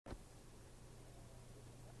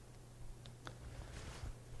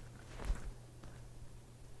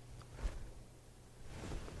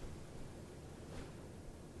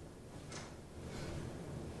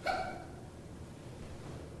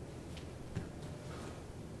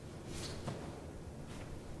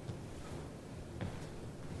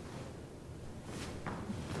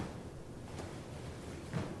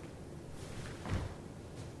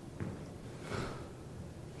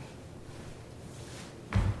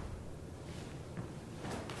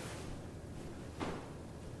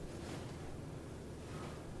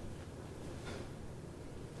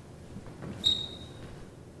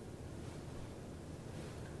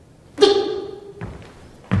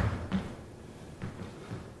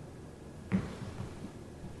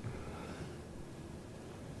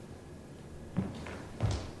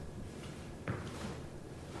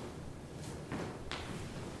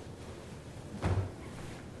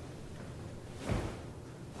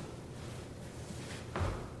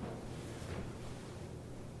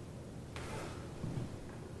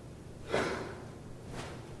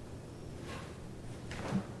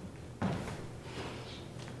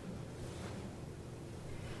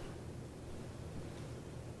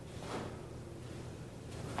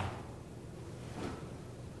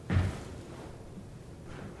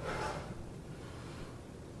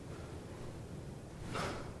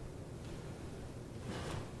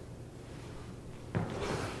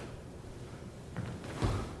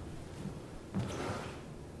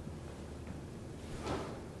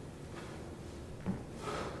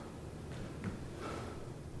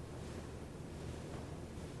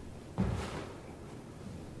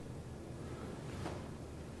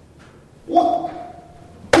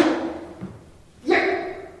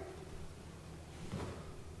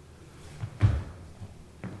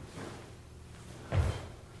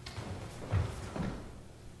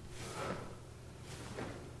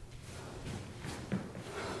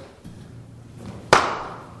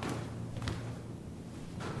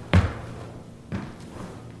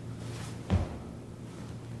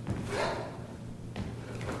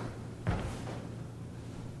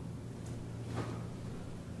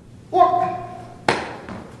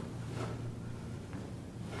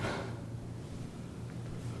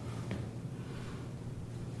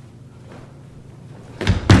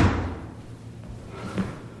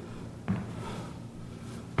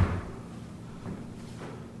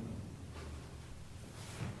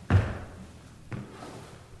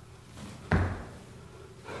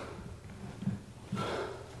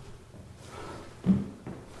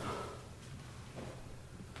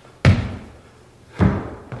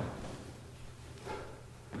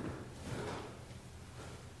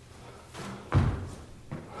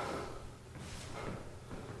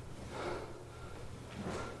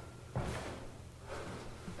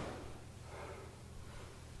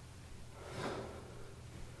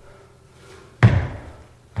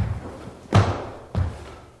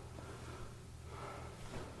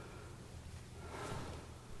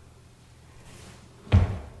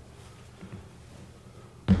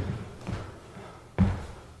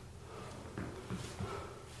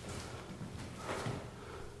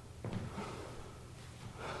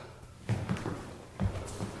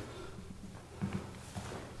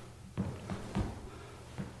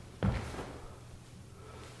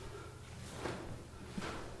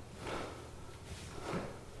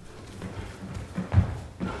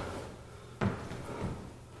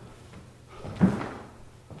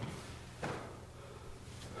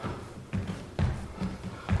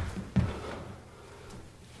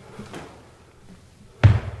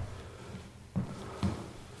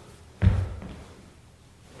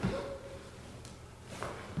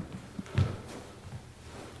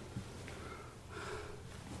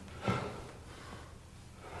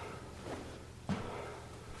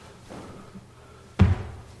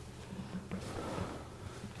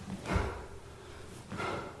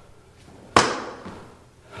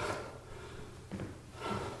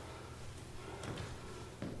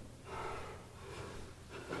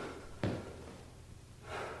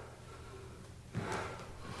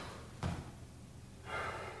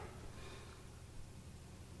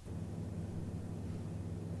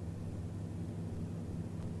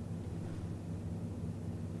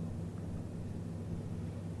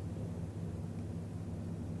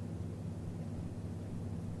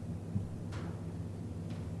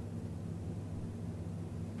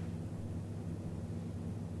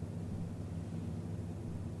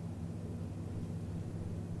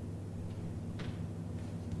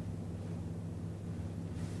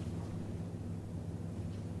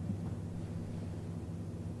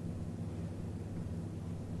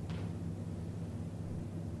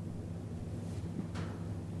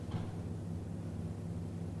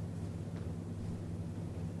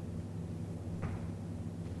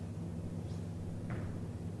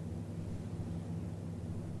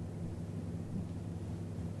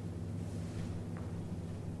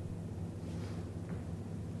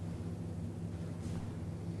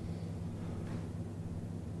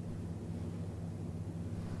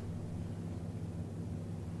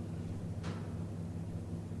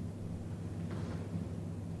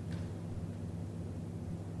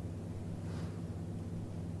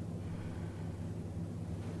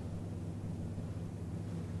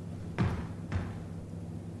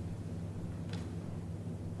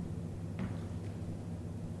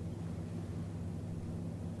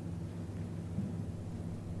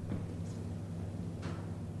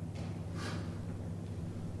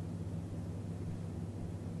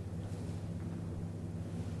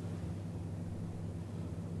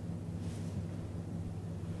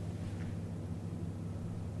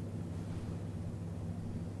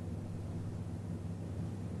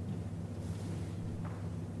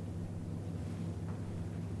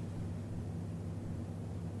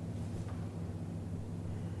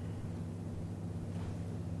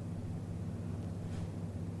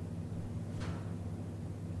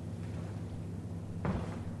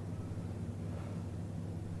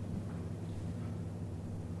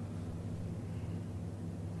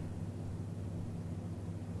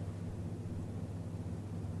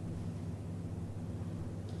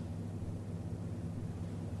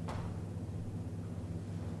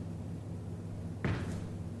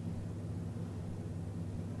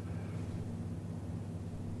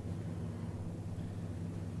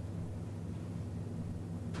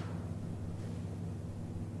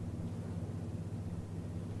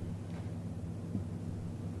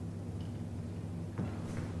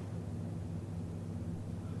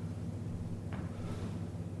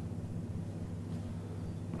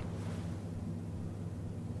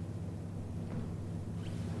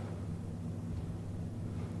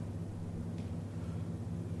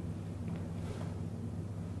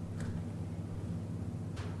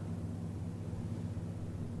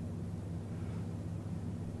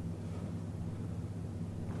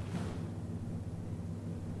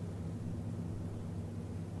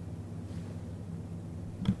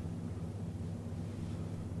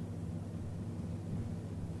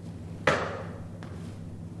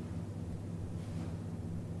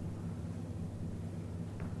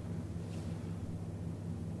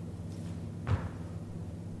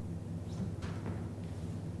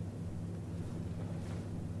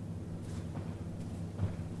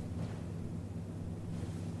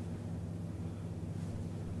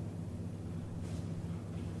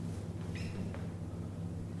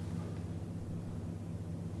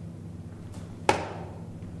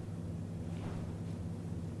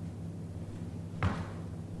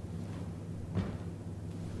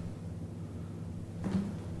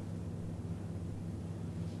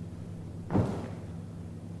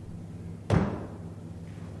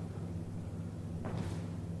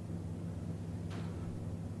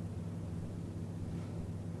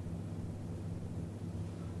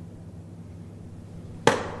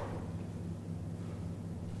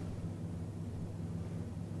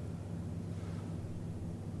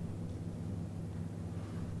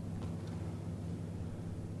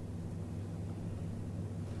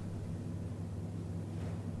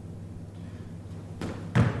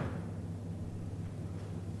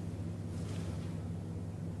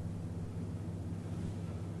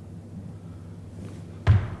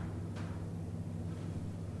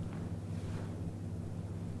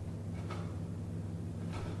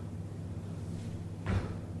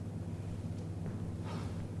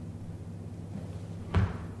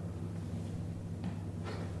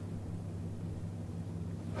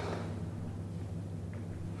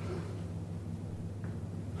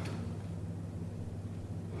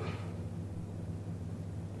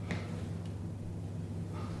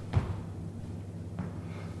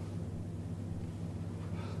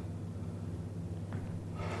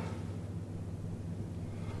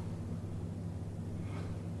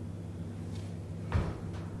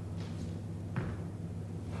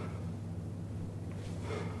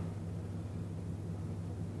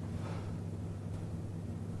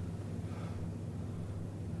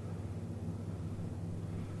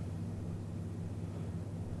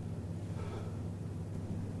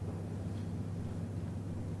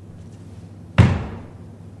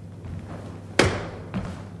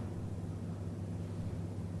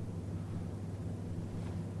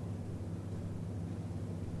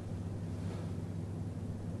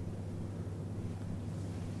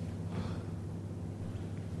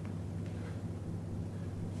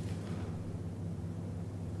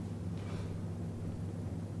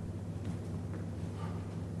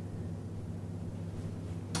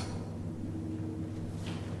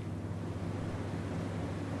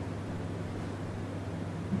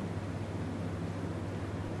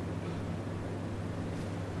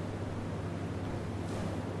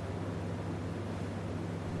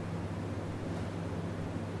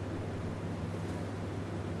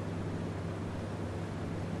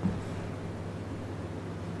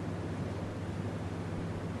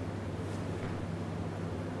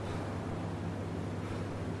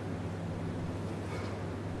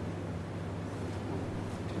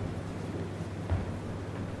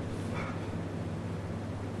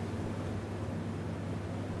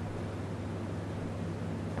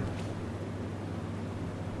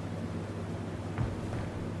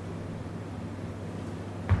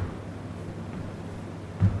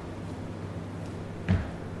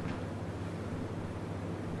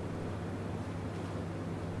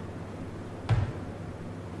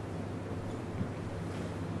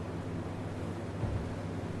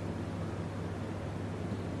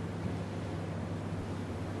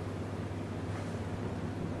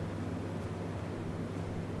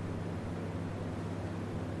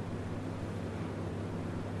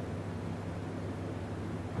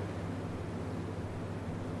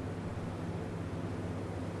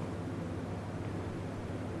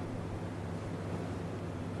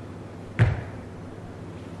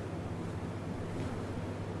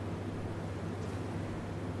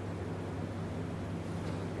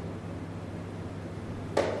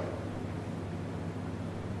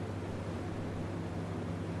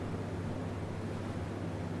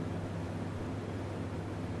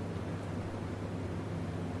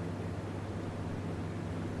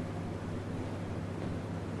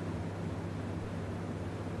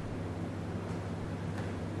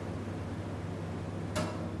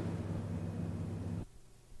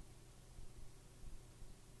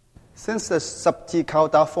Since the Sup Ji Kau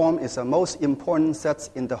Da form is the most important set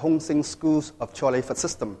in the Hong Sing schools of Choy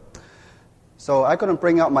system, so I'm going to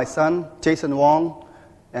bring out my son, Jason Wong,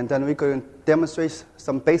 and then we're going to demonstrate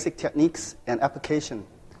some basic techniques and application.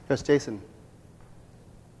 Here's Jason.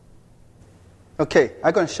 Okay,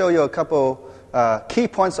 I'm going to show you a couple key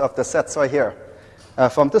points of the sets right here.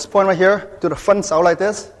 From this point right here to the front sound like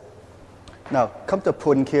this. Now, come to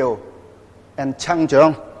Pun Kiu and Chang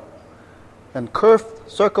Zheng. And curve,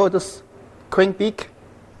 circle this crane beak.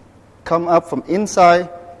 Come up from inside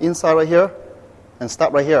right here, and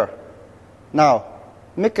stop right here. Now,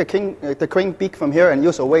 make the crane beak from here and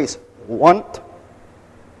use a waist. 1,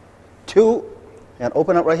 2, and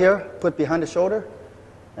open up right here. Put behind the shoulder,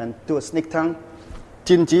 and do a sneak tongue.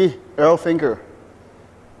 Jin Ji, arrow finger.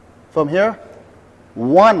 From here,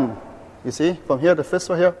 1. You see, from here, the fist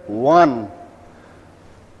right here. 1,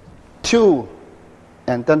 2,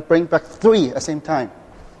 and then bring back 3 at the same time.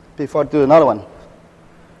 Before do another one.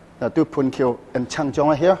 Now do Pun Kiu and Chang Zhong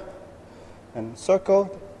right here. And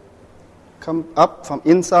circle. Come up from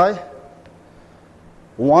inside.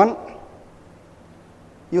 1.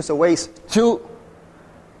 Use the waist. 2.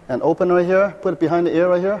 And open right here. Put it behind the ear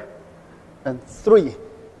right here. And 3.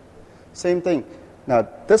 Same thing. Now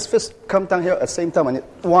this fist come down here at the same time. And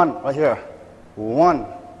 1 right here. 1,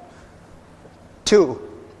 2.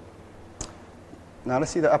 Now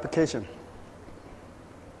let's see the application.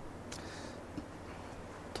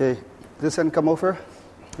 Okay, this hand come over.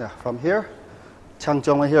 Yeah, from here, Chang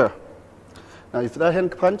Zhong right here. Now if that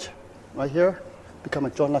hand punch right here, become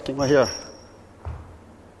a jaw knocking right here.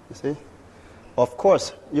 You see? Of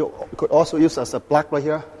course, you could also use as a block right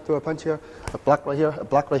here, throw a punch here, a block right here, a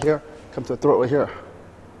block right here, come to a throat right here.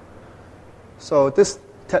 So this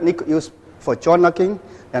technique used for jaw knocking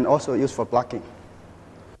and also used for blocking.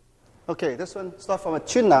 Okay, this one start from a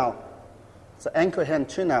chin now. It's an anchor hand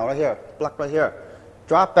chin now right here, block right here.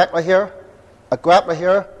 Drop back right here, a grab right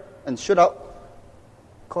here, and shoot out.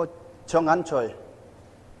 Called Chong An Choy.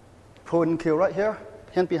 Pun Kiu right here,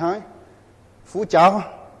 hand behind. Fu Jiao.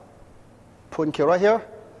 Pun Kiu right here.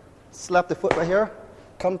 Slap the foot right here.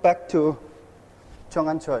 Come back to Chong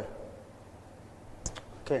An Choy.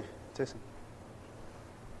 Okay, Jason.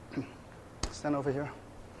 Stand over here.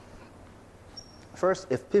 First,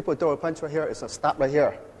 if people throw a punch right here, it's a stop right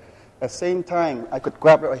here. At the same time, I could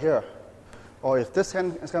grab it right here. Or if this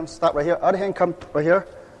hand comes, stop right here. Other hand come right here,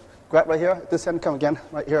 grab right here. This hand come again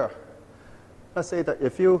right here. Let's say that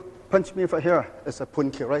if you punch me right here, it's a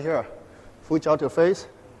Pun Kiu right here. Fu Jiao to your face.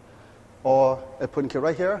 Or a Pun Kiu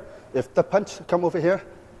right here. If the punch come over here,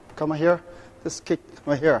 come right here, this kick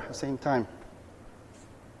right here at the same time.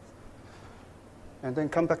 And then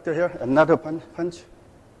come back to here, another punch.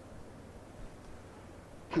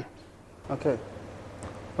 Okay.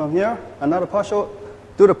 From here, another partial,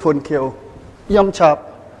 do the Pun Kiu. Yum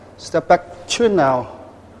chop. Step back, chin now.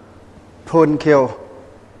 Pun Kiu.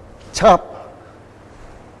 Chop.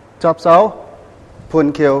 Chop sao.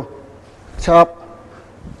 Pun Kiu. Chop.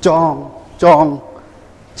 Zhong. Zhong.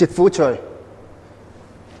 Jit Fu Choy.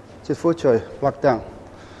 Jit Fu Choy. Block down.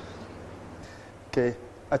 Okay.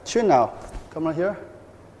 A chin now. Come right here.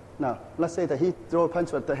 Now, let's say that he throw a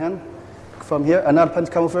punch with the hand. From here, another punch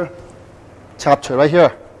come over. Chop Choy right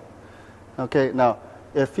here. Okay, now,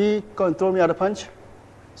 if he go and throw me out a punch,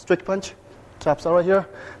 strict punch, chops out right here.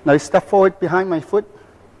 Now, he step forward behind my foot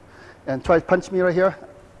and try to punch me right here,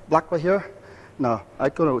 block right here. Now,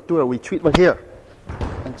 I'm going to do a retreat right here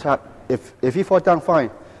and chop. If he falls down,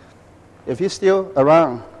 fine. If he's still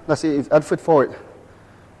around, let's see, if I'd foot forward.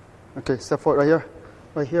 Okay, step forward right here,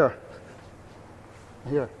 right here,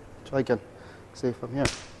 right here. Try again. See, from here.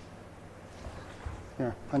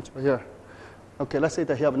 Here, punch right here. Okay, let's say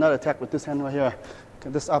that he have another attack with this hand right here. Okay,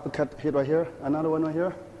 this uppercut hit right here. Another one right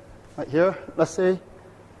here. Right here. Let's say,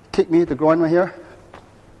 kick me the groin right here.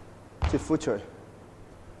 Jit Fu Choy.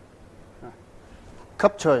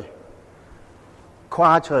 Cup Choy.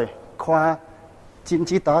 Kwa Choy. Kwa Jin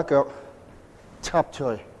Ji Da Gao. Chop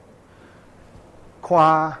Choy.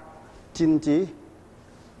 Kwa Jin Ji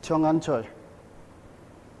Chong An Choy.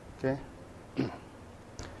 Okay.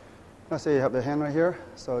 Let's say you have the hand right here.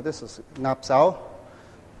 So this is Nap Sao,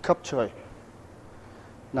 Cup Choy.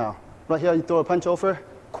 Now, right here you throw a punch over.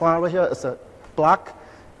 Kwa right here is a block,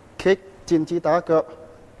 kick, Jin Ji Da Gao,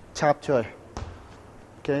 Chop Choy.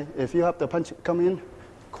 Okay, if you have the punch come in,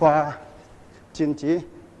 Kwa, Jin Ji,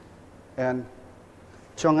 and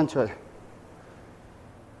Chong An Choy.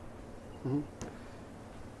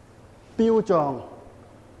 Biu Zhong,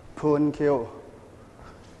 Pun Kiu,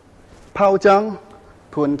 Pao Zhang,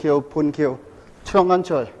 Pun Kiu, Chong An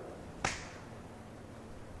Choy.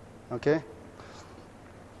 Okay?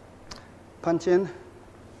 punch in,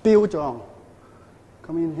 Biu Jong.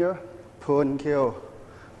 Come in here, Pun Kill.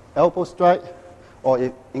 Elbow strike,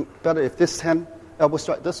 or better if this hand, elbow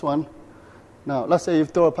strike this one. Now, let's say you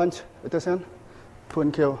throw a punch with this hand,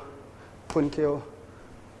 Pun Kill,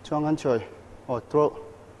 Chong and Choy, or throw.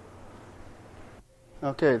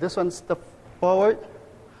 Okay, this one step forward.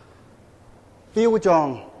 Biu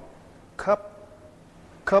Jong, cup.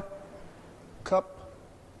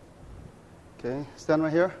 Okay, stand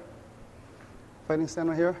right here. Fighting stand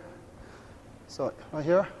right here. So, right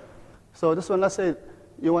here. So this one, let's say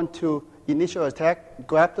you want to initial attack,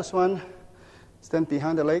 grab this one, stand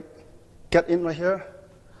behind the leg, get in right here.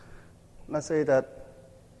 Let's say that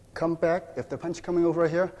come back, if the punch coming over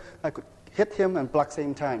right here, I could hit him and block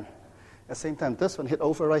same time. At the same time, this one hit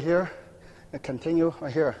over right here, and continue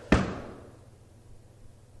right here.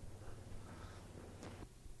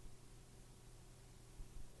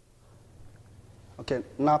 Okay,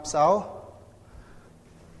 nap sao,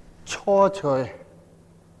 Choy.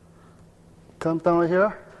 Come down right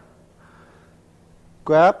here,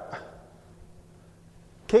 grab,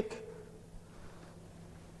 kick,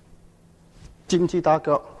 Jim Ji Da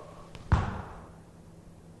Gao.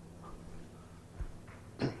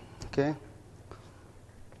 Okay.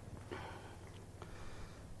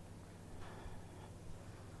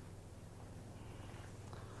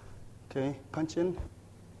 Okay, punch in.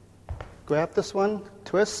 Grab this one,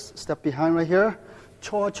 twist, step behind right here.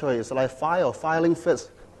 Choy is like filing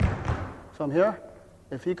fist. From here,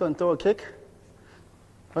 if he can throw a kick,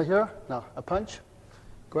 right here, now a punch,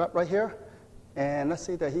 grab right here, and let's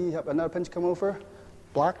see that he have another punch come over,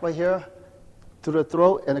 block right here, to the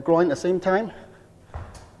throat and the groin at the same time,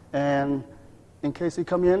 and in case he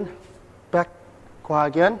come in, back, qua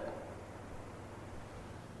again.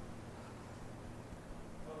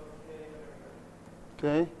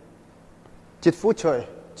 Okay. Jit Fu Choy,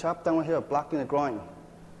 chop down here, blocking the groin.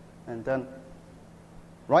 And then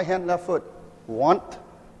right hand, left foot. 1,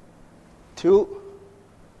 2,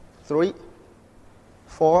 3,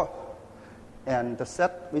 4. And the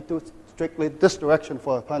set, we do strictly this direction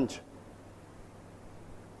for a punch.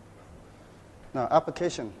 Now,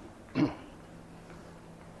 application.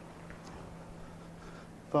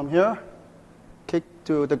 From here, kick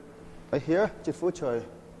to the right here, Jit Fu Choy.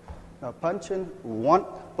 Now, punch in 1,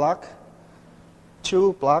 block.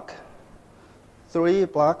 2, block. 3,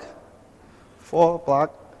 block. 4,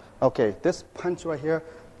 block. Okay, this punch right here,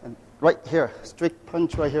 and right here, strict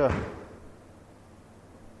punch right here.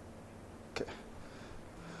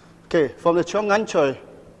 Okay, from the Chong An Choy,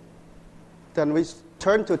 then we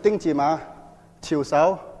turn to Ding Ji Ma, Chiu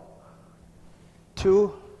Sao.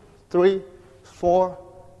 2, 3, 4.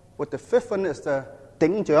 With the fifth one is the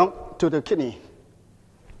Ding Jiang to the kidney.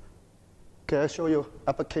 Okay, I'll show you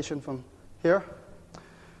application from here.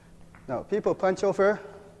 Now, people punch over.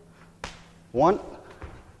 1.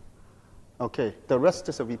 Okay, the rest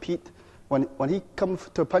is a repeat. When he comes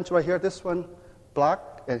to a punch right here, this one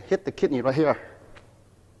block and hit the kidney right here.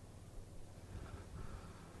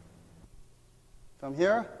 From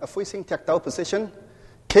here, a facing tactile position,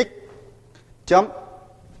 kick, jump,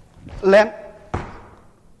 land,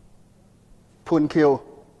 pun kill,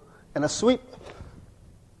 and a sweep.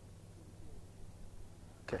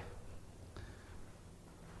 Okay.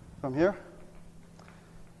 From here,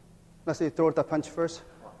 let's say throw the punch first.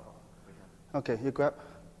 Okay, you grab.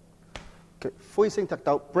 Okay, facing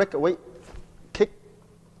tactile, break away, kick,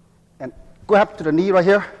 and grab to the knee right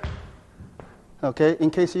here. Okay,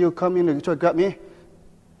 in case you come in and you try to grab me,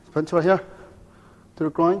 punch right here to the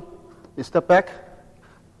groin. You step back.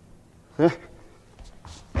 Okay.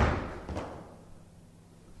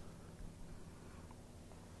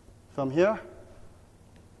 From here,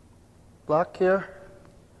 block here,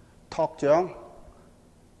 talk jiang,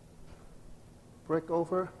 break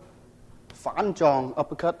over, phản jiang,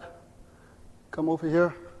 uppercut, come over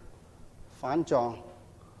here, phản jiang.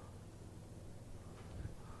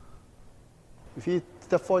 If you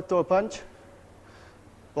step forward, throw a punch,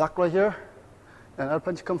 block right here, and another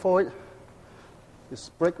punch come forward,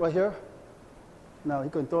 just break right here. Now he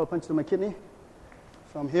can throw a punch to my kidney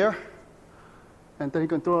from here, and then he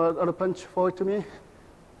can throw another punch forward to me,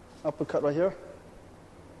 uppercut right here.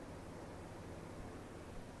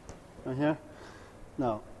 Right here.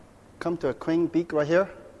 Now, come to a crane beak right here,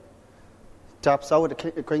 chop sau with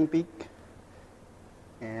a crane beak,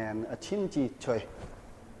 and a chin ji choy.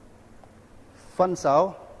 Phân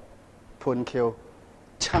sáu, pun kill,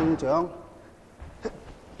 chang jiang.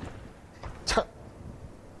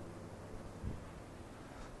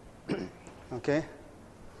 Okay.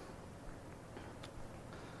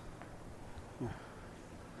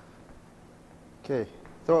 Okay.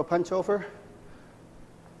 throw a punch over,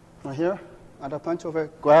 right here, other punch over,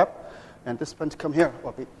 grab, and this punch come here,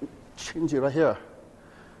 or change it right here.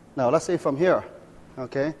 Now let's say from here,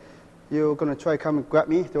 okay, you're gonna try come and grab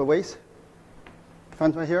me to the waist,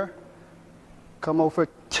 punch right here, come over,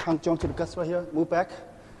 chang jump to the guts right here, move back,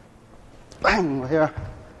 bang, right here,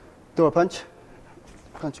 throw a punch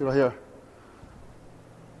you right here.